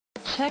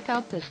Check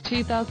out this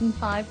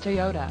 2005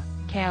 Toyota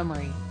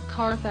Camry.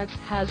 Carfax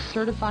has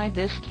certified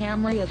this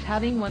Camry as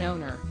having one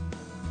owner.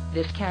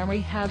 This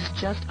Camry has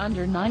just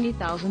under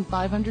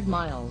 90,500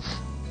 miles.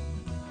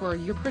 For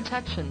your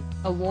protection,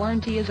 a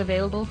warranty is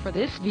available for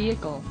this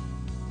vehicle.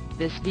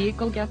 This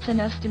vehicle gets an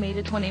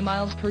estimated 20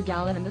 miles per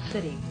gallon in the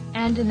city,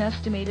 and an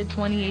estimated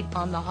 28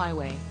 on the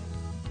highway.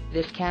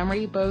 This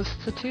Camry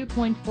boasts a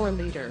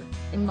 2.4-liter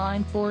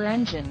inline-4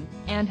 engine,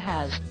 and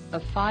has a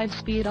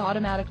 5-speed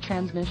automatic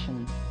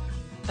transmission.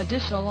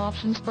 Additional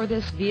options for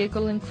this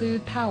vehicle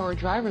include power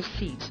driver's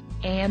seat,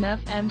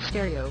 AM/FM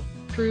stereo,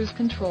 cruise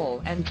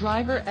control and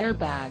driver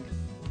airbag.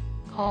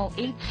 Call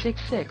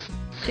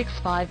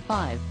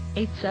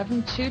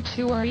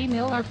 866-655-8722 or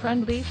email our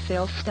friendly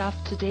sales staff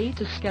today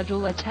to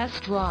schedule a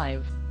test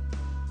drive.